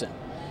person.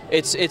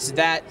 It's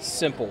that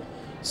simple.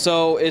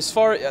 So as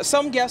far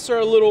some guests are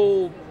a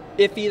little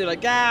iffy. They're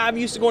like, I'm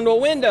used to going to a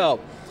window.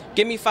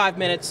 Give me 5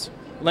 minutes.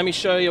 Let me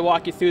show you,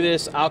 walk you through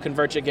this. I'll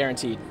convert you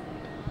guaranteed.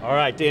 All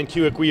right, Dan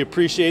Kuick, we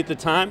appreciate the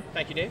time.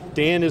 Thank you, Dave.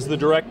 Dan is the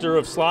director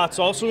of slots,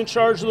 also in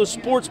charge of the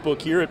sports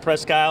book here at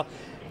Presque Isle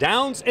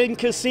Downs and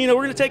Casino.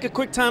 We're going to take a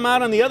quick time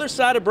out. On the other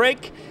side of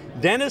break,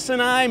 Dennis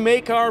and I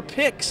make our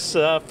picks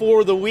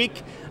for the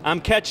week. I'm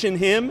catching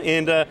him,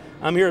 and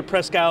I'm here at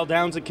Presque Isle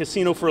Downs and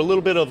Casino for a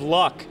little bit of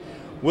luck.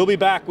 We'll be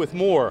back with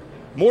more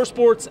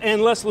sports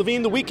and Les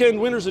Levine, the Weekend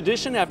Winners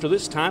Edition, after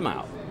this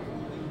timeout.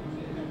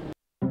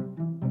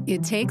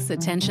 It takes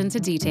attention to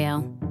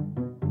detail.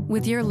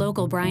 With your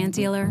local Bryant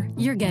dealer,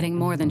 you're getting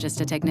more than just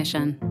a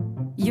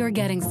technician. You're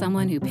getting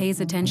someone who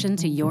pays attention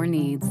to your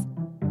needs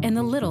and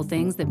the little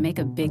things that make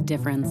a big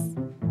difference.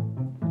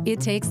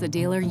 It takes a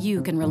dealer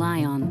you can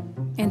rely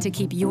on. And to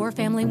keep your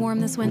family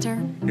warm this winter,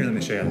 here, let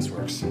me show you how this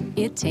works.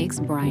 It takes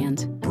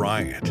Bryant.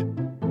 Bryant.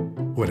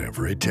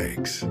 Whatever it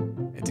takes.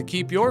 And to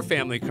keep your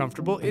family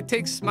comfortable, it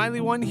takes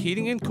Smiley One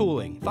Heating and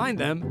Cooling. Find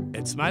them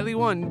at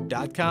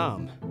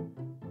SmileyOne.com.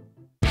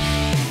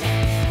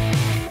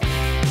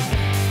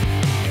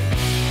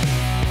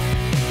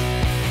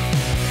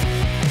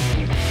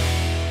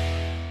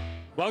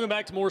 Welcome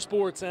back to More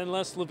Sports and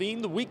Les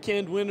Levine, the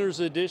Weekend Winners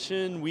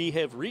Edition. We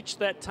have reached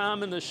that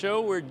time in the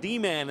show where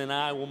D-Man and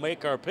I will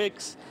make our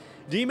picks.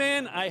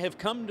 D-Man, I have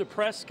come to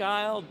Presque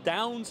Isle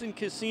Downs and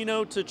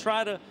Casino to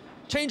try to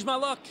change my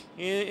luck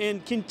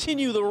and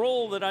continue the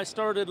role that I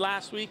started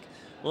last week.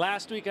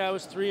 Last week I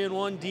was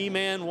 3-1,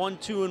 D-Man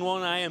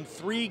 1-2-1. I am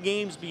 3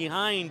 games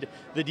behind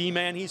the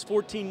D-Man. He's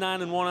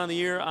 14-9-1 on the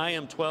year. I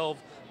am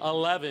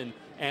 12-11-1.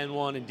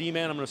 And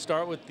D-Man, I'm going to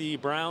start with the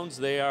Browns.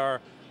 They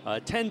are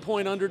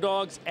 10-point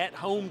underdogs at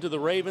home to the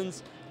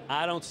Ravens.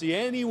 I don't see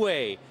any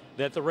way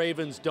that the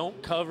Ravens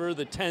don't cover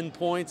the 10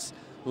 points.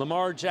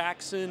 Lamar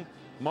Jackson,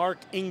 Mark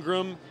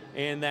Ingram,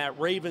 and that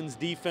Ravens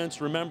defense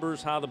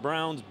remembers how the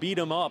Browns beat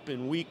them up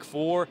in Week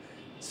 4.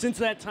 Since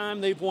that time,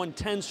 they've won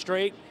 10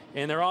 straight,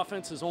 and their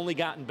offense has only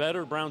gotten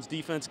better. Browns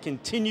defense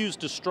continues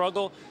to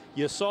struggle.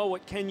 You saw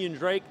what Kenyon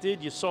Drake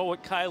did. You saw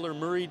what Kyler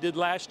Murray did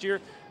last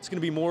year. It's going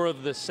to be more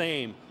of the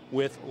same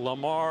with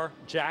Lamar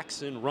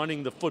Jackson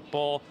running the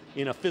football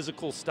in a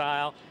physical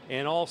style,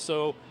 and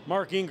also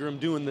Mark Ingram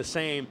doing the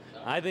same.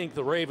 I think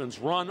the Ravens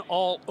run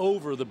all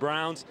over the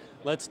Browns.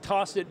 Let's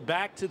toss it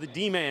back to the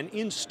D-Man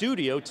in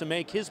studio to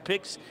make his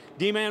picks.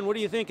 D-Man, what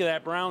do you think of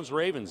that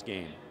Browns-Ravens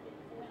game?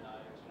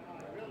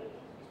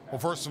 Well,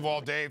 first of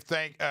all, Dave,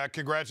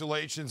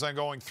 congratulations on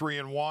going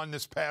 3-1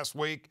 this past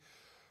week.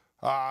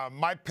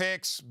 My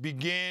picks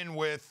begin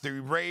with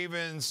the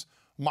Ravens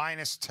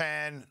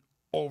 -10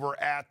 over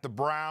at the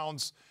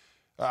Browns.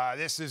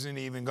 This isn't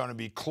even going to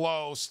be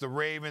close. The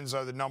Ravens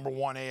are the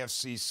 #1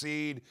 AFC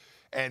seed,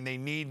 and they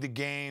need the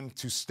game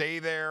to stay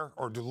there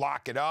or to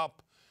lock it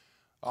up.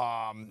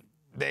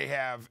 They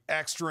have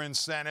extra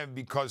incentive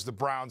because the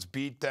Browns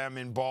beat them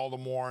in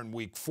Baltimore in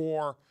Week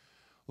 4.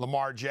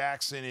 Lamar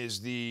Jackson is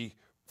the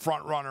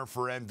front runner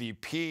for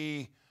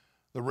MVP.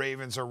 The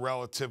Ravens are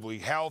relatively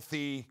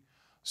healthy.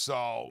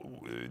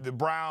 So the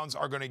Browns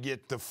are going to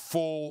get the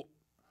full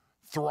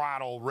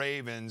throttle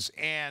Ravens,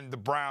 and the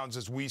Browns,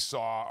 as we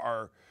saw,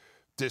 are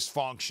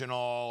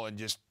dysfunctional and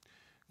just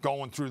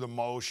going through the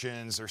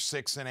motions. They're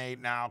 6-8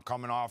 now,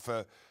 coming off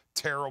a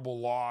terrible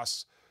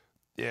loss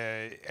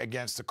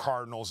against the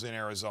Cardinals in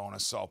Arizona.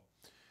 So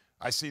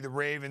I see the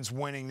Ravens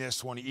winning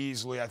this one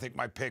easily. I think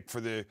my pick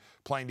for the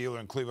plain dealer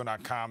in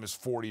cleveland.com is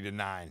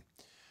 40-9.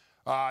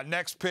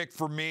 Next pick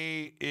for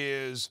me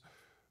is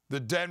the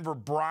Denver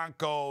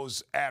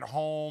Broncos at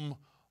home,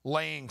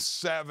 laying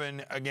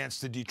 7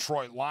 against the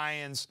Detroit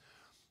Lions.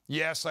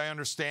 Yes, I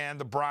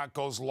understand the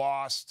Broncos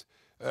lost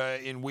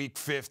in Week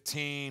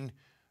 15.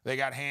 They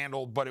got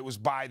handled, but it was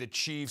by the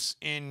Chiefs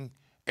in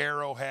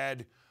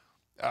Arrowhead.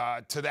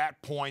 To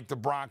that point, the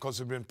Broncos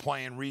have been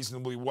playing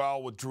reasonably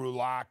well with Drew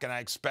Lock, and I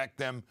expect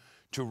them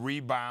to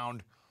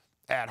rebound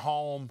at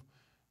home.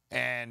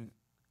 And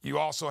you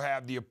also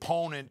have the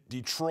opponent,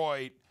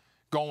 Detroit,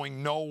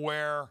 going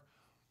nowhere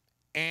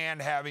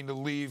and having to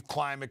leave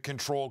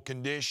climate-controlled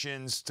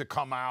conditions to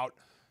come out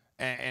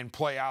and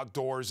play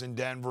outdoors in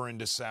Denver in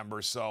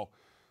December. So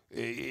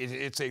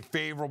it's a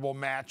favorable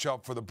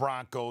matchup for the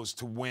Broncos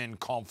to win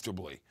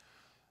comfortably.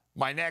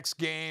 My next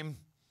game,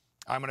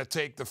 I'm going to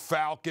take the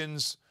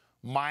Falcons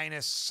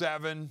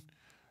 -7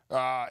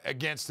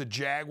 against the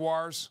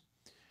Jaguars.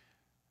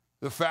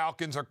 The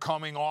Falcons are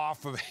coming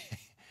off of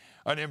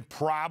an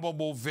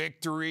improbable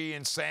victory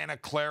in Santa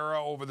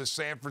Clara over the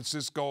San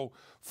Francisco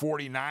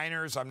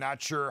 49ers. I'm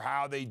not sure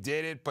how they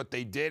did it, but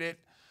they did it.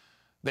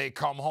 They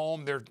come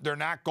home. They're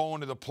not going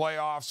to the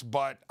playoffs,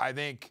 but I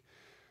think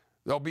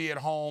they'll be at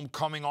home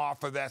coming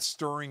off of that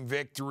stirring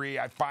victory.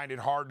 I find it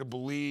hard to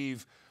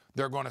believe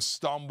they're going to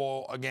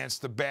stumble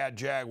against the bad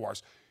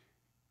Jaguars.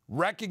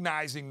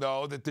 Recognizing,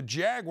 though, that the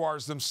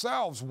Jaguars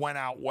themselves went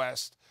out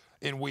west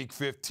in Week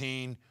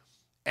 15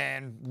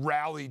 and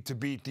rallied to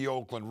beat the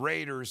Oakland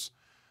Raiders.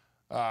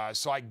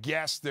 So I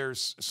guess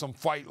there's some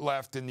fight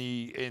left in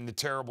the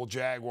terrible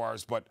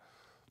Jaguars, but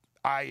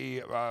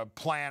I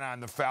plan on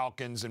the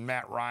Falcons and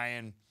Matt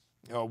Ryan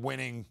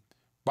winning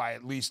by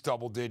at least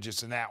double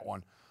digits in that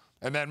one.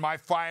 And then my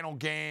final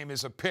game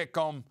is a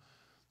pick-em.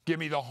 Give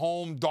me the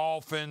home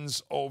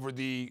Dolphins over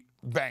the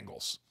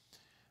Bengals.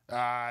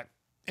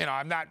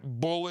 I'm not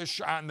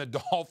bullish on the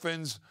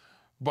Dolphins,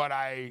 but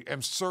I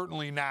am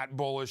certainly not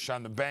bullish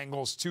on the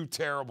Bengals. Two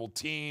terrible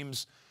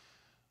teams.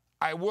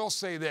 I will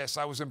say this.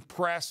 I was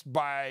impressed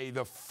by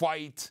the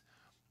fight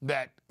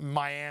that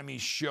Miami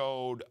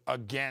showed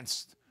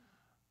against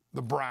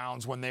the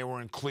Browns when they were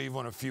in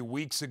Cleveland a few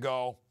weeks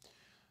ago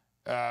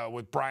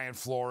with Brian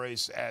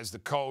Flores as the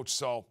coach.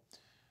 So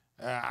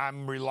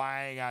I'm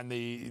relying on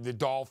the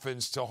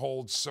Dolphins to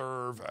hold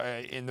serve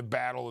in the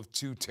battle of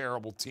two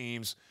terrible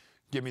teams.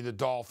 Give me the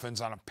Dolphins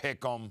on a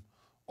pick-em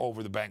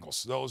over the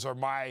Bengals. Those are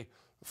my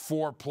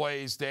 4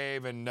 plays,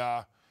 Dave, and,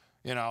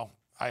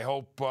 I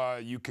hope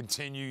you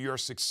continue your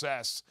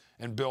success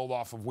and build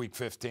off of Week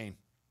 15.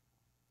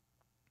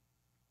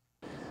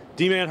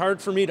 D-Man, hard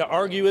for me to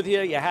argue with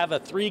you. You have a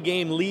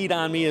 3-game lead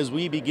on me as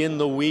we begin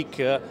the week.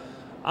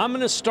 I'm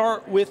going to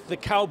start with the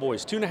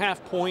Cowboys,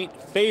 2.5-point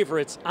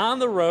favorites on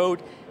the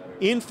road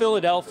in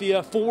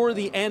Philadelphia for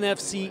the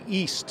NFC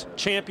East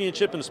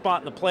championship and a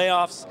spot in the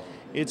playoffs.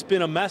 It's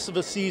been a mess of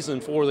a season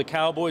for the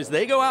Cowboys.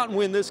 They go out and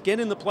win this, get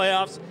in the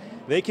playoffs.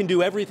 They can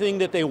do everything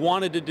that they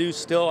wanted to do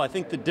still. I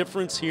think the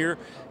difference here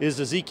is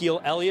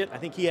Ezekiel Elliott. I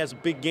think he has a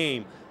big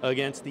game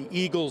against the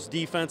Eagles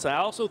defense. I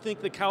also think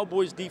the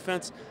Cowboys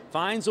defense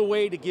finds a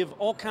way to give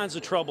all kinds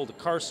of trouble to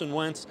Carson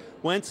Wentz.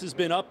 Wentz has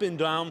been up and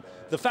down.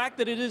 The fact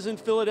that it is in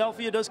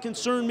Philadelphia does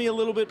concern me a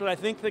little bit, but I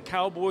think the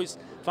Cowboys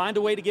find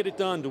a way to get it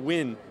done to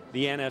win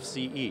the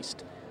NFC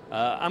East.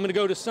 I'm going to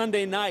go to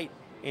Sunday night,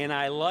 and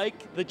I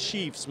like the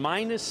Chiefs,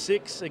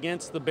 -6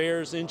 against the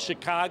Bears in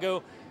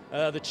Chicago.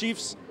 The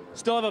Chiefs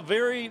still have a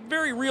very,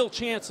 very real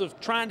chance of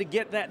trying to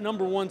get that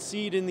 #1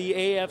 seed in the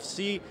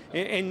AFC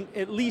and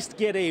at least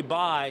get a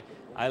bye.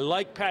 I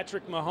like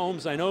Patrick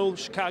Mahomes. I know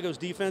Chicago's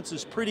defense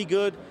is pretty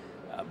good,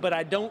 but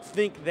I don't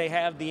think they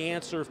have the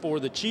answer for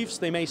the Chiefs.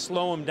 They may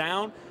slow them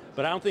down,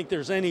 but I don't think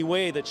there's any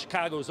way that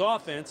Chicago's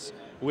offense,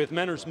 with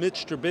Mentor's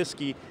Mitch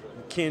Trubisky,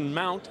 can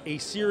mount a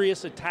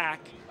serious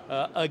attack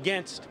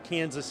against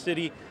Kansas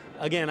City.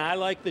 Again, I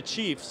like the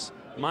Chiefs,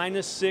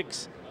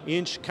 -6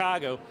 in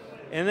Chicago.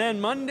 And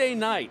then Monday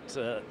night,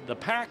 the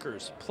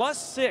Packers,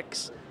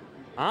 +6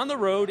 on the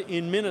road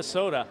in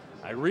Minnesota.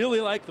 I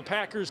really like the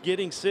Packers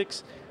getting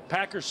 6.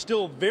 Packers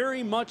still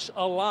very much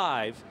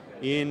alive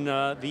in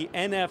the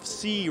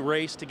NFC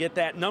race to get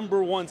that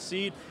 #1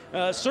 seed.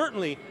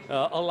 Certainly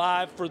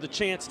alive for the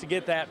chance to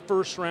get that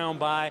first round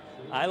bye.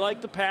 I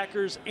like the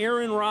Packers.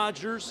 Aaron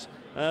Rodgers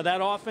That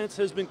offense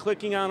has been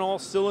clicking on all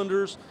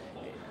cylinders.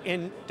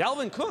 And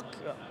Dalvin Cook,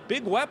 a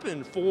big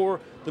weapon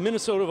for the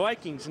Minnesota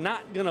Vikings,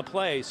 not going to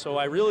play. So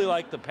I really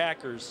like the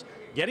Packers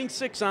getting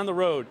 6 on the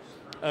road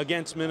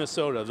against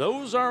Minnesota.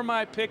 Those are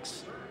my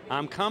picks.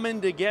 I'm coming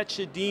to get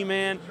you,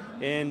 D-Man,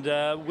 and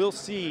we'll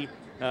see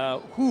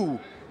who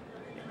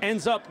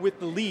ends up with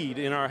the lead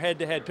in our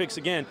head-to-head picks.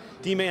 Again,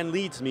 D-Man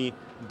leads me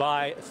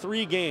by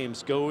 3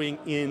 games going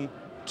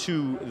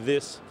into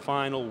this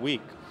final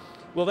week.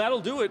 Well,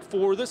 that'll do it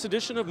for this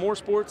edition of More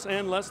Sports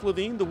and Les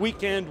Levine, the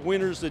Weekend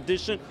Winners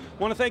Edition.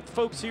 I want to thank the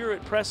folks here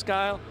at Presque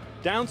Isle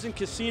Downs and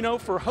Casino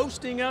for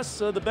hosting us,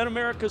 the Bet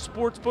America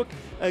Sportsbook.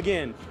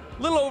 Again,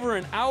 a little over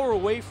an hour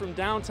away from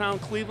downtown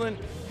Cleveland.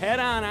 Head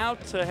on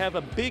out to have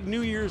a big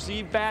New Year's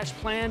Eve bash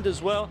planned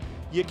as well.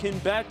 You can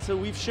bet,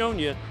 we've shown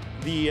you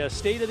the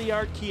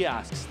state-of-the-art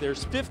kiosks.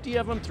 There's 50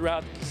 of them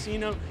throughout the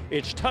casino.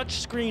 It's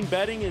touch-screen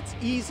betting. It's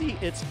easy,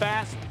 it's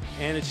fast,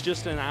 and it's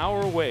just an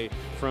hour away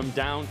from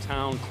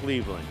downtown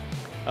Cleveland.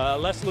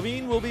 Les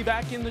Levine will be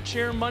back in the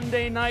chair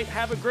Monday night.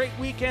 Have a great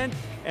weekend,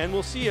 and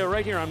we'll see you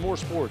right here on More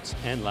Sports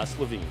and Les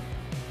Levine.